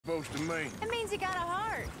supposed to mean? It means you got a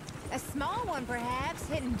heart. A small one, perhaps,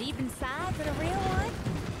 hidden deep inside, but a real one.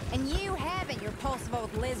 And you haven't, you repulsive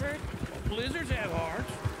old lizard. Lizards have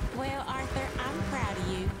hearts. Well, Arthur, I'm proud of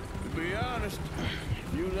you. To be honest,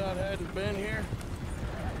 if you lot hadn't been here,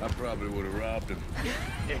 I probably would have robbed him.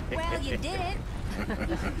 Well, you did it.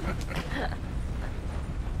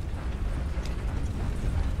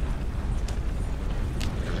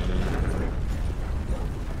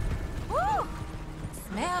 Woo!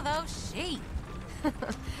 Smell those sheep.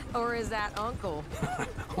 Or is that Uncle?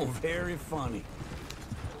 Oh, very funny.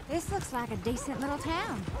 This looks like a decent little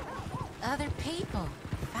town. Other people,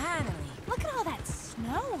 finally. Look at all that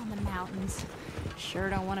snow on the mountains. Sure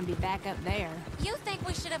don't want to be back up there. You think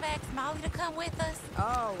we should have asked Molly to come with us?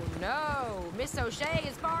 Oh, no. Miss O'Shea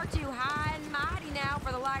is far too high and mighty now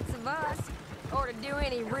for the likes of us, or to do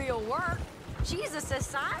any real work. She's a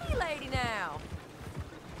society lady now.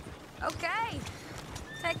 Okay.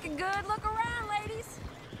 Take a good look around, ladies.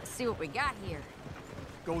 Let's see what we got here.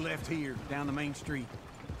 Go left here, down the main street.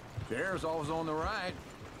 Sheriff's always on the right.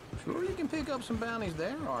 Sure you can pick up some bounties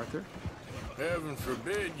there, Arthur. Heaven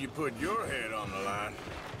forbid you put your head on the line.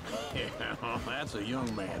 Yeah, that's a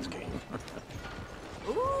young man's game.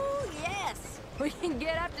 Ooh, yes. We can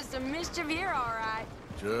get up to some mischief here, all right.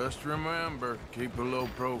 Just remember, keep a low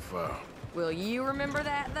profile. Will you remember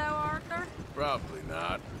that, though, Arthur? Probably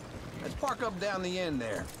not. Let's park up down the end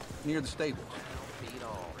there, near the stables.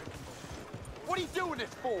 What are you doing this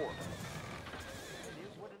for?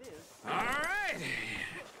 All right.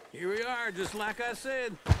 Here we are, just like I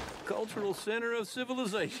said. Cultural center of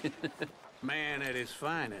civilization. Man at his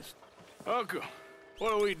finest. Uncle,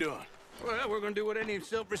 what are we doing? Well, we're gonna do what any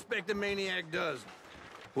self-respecting maniac does.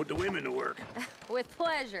 Put the women to work. With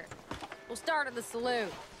pleasure. We'll start at the saloon.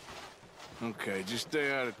 Okay, just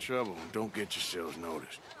stay out of trouble and don't get yourselves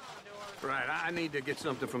noticed. Right, I need to get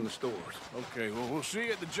something from the stores. Okay, well, we'll see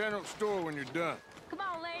you at the general store when you're done. Come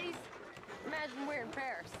on, ladies. Imagine we're in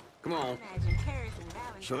Paris. Come on.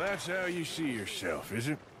 So that's how you see yourself, is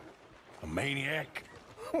it? A maniac?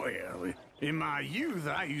 Well, in my youth,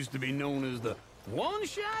 I used to be known as the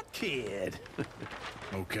one-shot kid.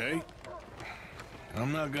 Okay.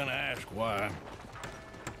 I'm not gonna ask why.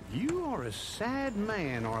 You are a sad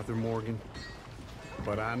man, Arthur Morgan.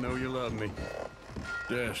 But I know you love me.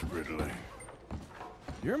 Desperately.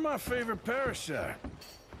 You're my favorite parasite.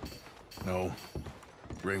 No.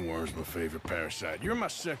 Ringworm's my favorite parasite. You're my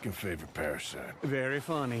second favorite parasite. Very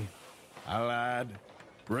funny. I lied.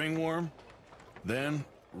 Ringworm, then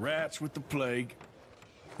rats with the plague,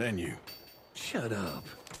 then you. Shut up.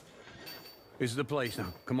 This is the place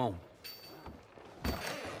now. Come on.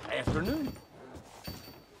 Afternoon.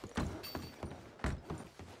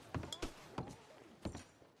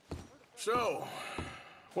 So,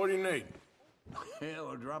 what do you need?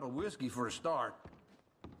 Hell, a drop of whiskey for a start.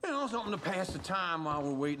 You know, something to pass the time while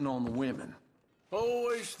we're waiting on the women.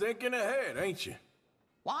 Always thinking ahead, ain't you?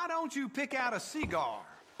 Why don't you pick out a cigar?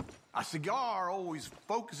 A cigar always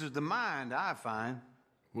focuses the mind, I find.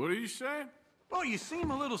 What are you saying? Well, you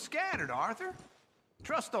seem a little scattered, Arthur.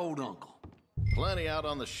 Trust old Uncle. Plenty out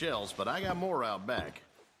on the shelves, but I got more out back.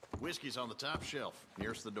 Whiskey's on the top shelf,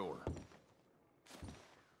 nearest the door.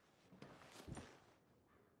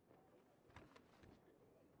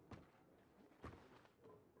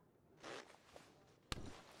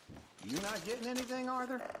 You not getting anything,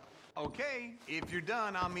 Arthur? Okay, if you're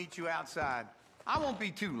done, I'll meet you outside. I won't be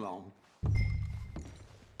too long.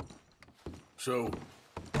 So,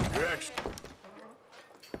 next.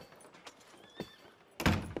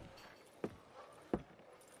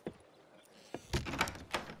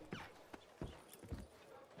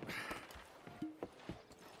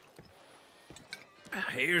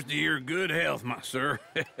 Here's to your good health, my sir.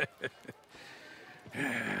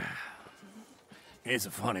 It's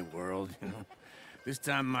a funny world, you know. This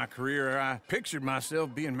time in my career, I pictured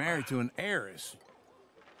myself being married to an heiress.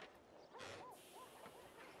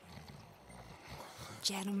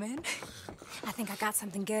 Gentlemen, I think I got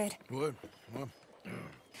something good. What?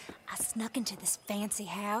 I snuck into this fancy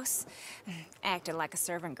house. Acted like a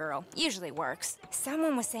servant girl. Usually works.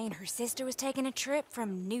 Someone was saying her sister was taking a trip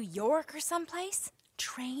from New York or someplace.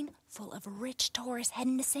 Train full of rich tourists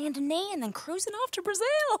heading to Saint Denis and then cruising off to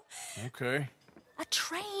Brazil. Okay. A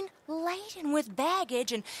train laden with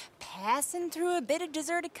baggage and passing through a bit of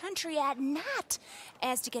deserted country at night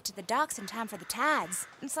as to get to the docks in time for the tides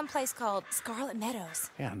in some place called Scarlet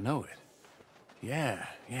Meadows. Yeah, I know it. Yeah,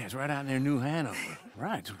 it's right out near New Hanover.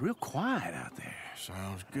 Right, it's real quiet out there.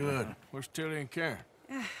 Sounds good. Where's Tilly and Karen?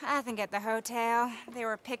 I think at the hotel. They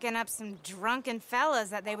were picking up some drunken fellas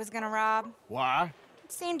that they was gonna rob. Why?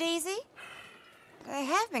 It seemed easy. They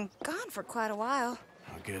have been gone for quite a while.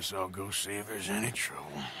 I guess I'll go see if there's any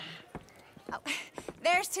trouble. Oh,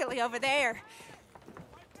 there's Tilly over there.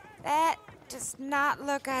 That does not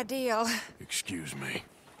look ideal. Excuse me.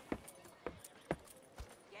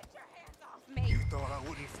 Get your hands off me. You thought I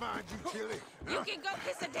wouldn't find you, Tilly? You can go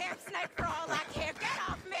kiss a damn snake for all I care. Get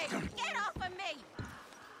off me. Get off of me.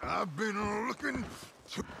 I've been looking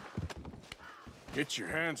to... Get your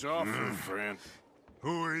hands off her, friend.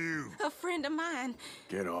 Who are you? A friend of mine.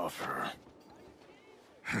 Get off her.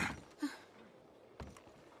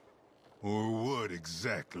 Or what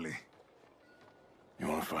exactly? You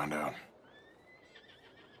want to find out?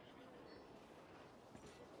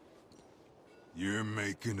 You're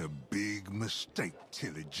making a big mistake,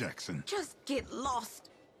 Tilly Jackson. Just get lost.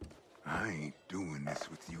 I ain't doing this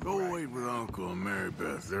with you. Go right wait with Uncle and Mary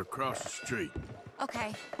Beth. They're across the street.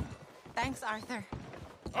 Okay. Thanks, Arthur.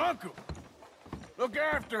 Uncle! Look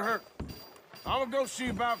after her. I'm gonna go see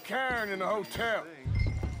about Karen in the hotel.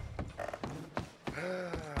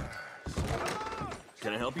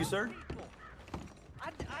 Can I help you, sir?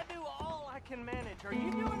 I do all I can manage. Are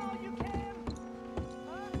you doing all you can?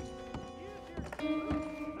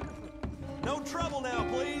 No trouble now,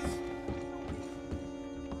 please.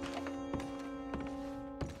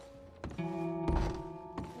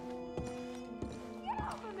 Get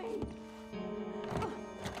off of me!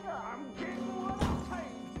 I'm getting what I'm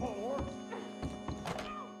paid for.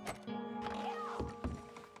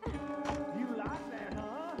 You like that,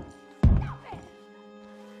 huh? Stop it!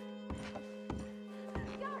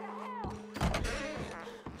 Go to hell!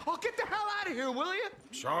 Oh, get the hell out of here, will you?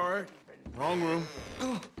 Sorry. Wrong room. Get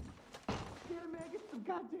him, man. Get some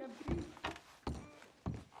goddamn peace.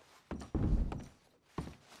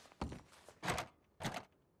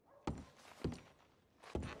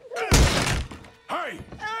 Hey!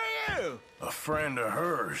 Who are you? A friend of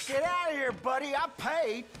hers. Get out of here, buddy. I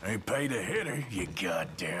paid. Ain't paid to hit her, you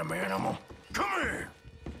goddamn animal. Come here!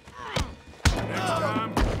 Next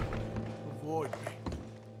time, avoid me.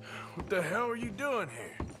 What the hell are you doing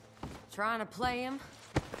here? Trying to play him.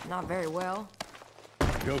 Not very well.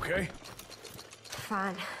 You okay?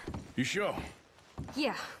 Fine. You sure?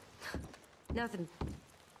 Yeah. Nothing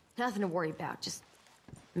to worry about. Just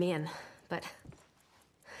men. But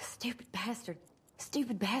stupid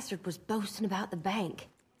bastard was boasting about the bank.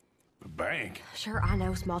 The bank? Sure, I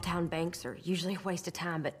know small town banks are usually a waste of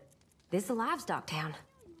time, but this is a livestock town.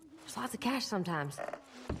 There's lots of cash sometimes.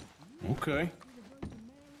 Okay.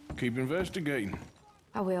 Keep investigating.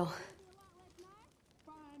 I will.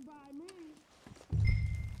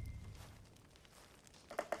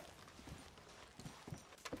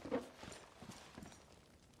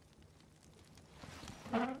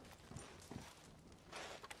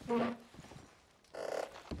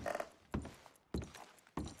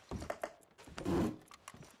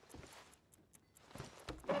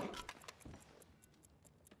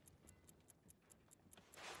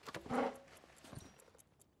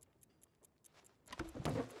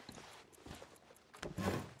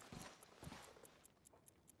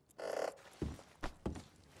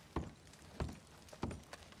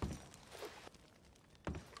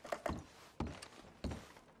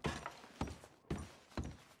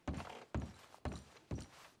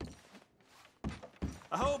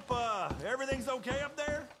 I hope, everything's okay up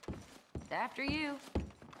there? After you.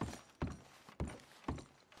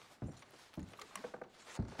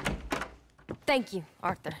 Thank you,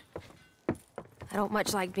 Arthur. I don't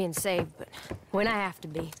much like being saved, but when I have to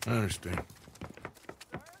be. I understand.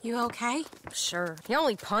 You okay? Sure. He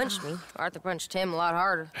only punched me. Arthur punched him a lot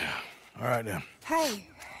harder. All right, then. Hey,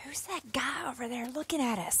 who's that guy over there looking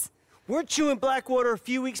at us? Weren't you in Blackwater a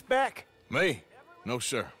few weeks back? Me? No,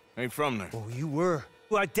 sir. Ain't from there. Oh, you were.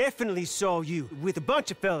 Well, I definitely saw you with a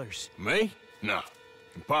bunch of fellers. Me? No.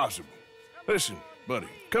 Impossible. Listen, buddy,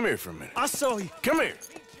 come here for a minute. I saw you. Come here.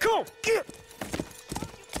 Come on, get!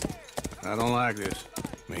 I don't like this.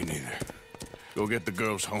 Me neither. Go get the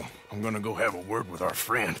girls home. I'm gonna go have a word with our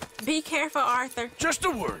friend. Be careful, Arthur. Just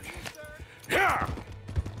a word. Yeah!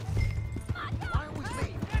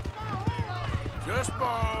 Just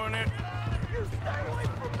borrowing it. You stay away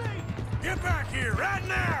from me! Get back here right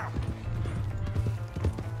now!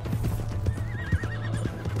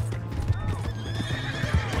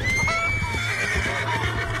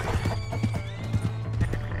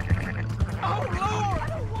 Oh, Lord! I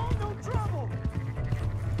don't want no trouble!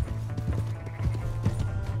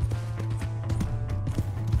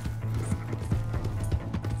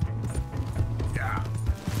 Yeah.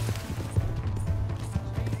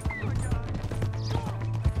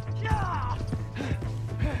 Yeah!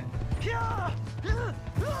 Yeah!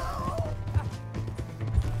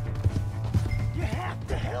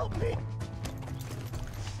 help me!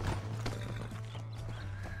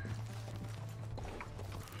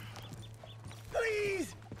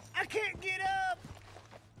 Please! I can't get up!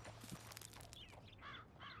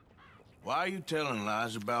 Why are you telling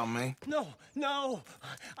lies about me? No.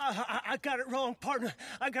 I got it wrong, partner.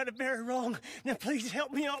 I got it very wrong. Now please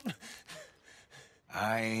help me up.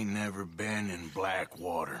 I ain't never been in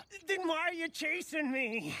Blackwater. Then why are you chasing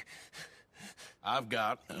me? I've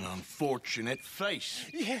got an unfortunate face.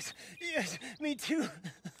 Yes, me too.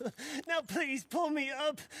 Now please pull me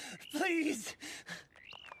up. Please.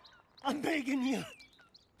 I'm begging you.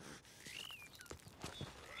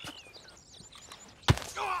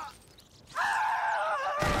 Ah!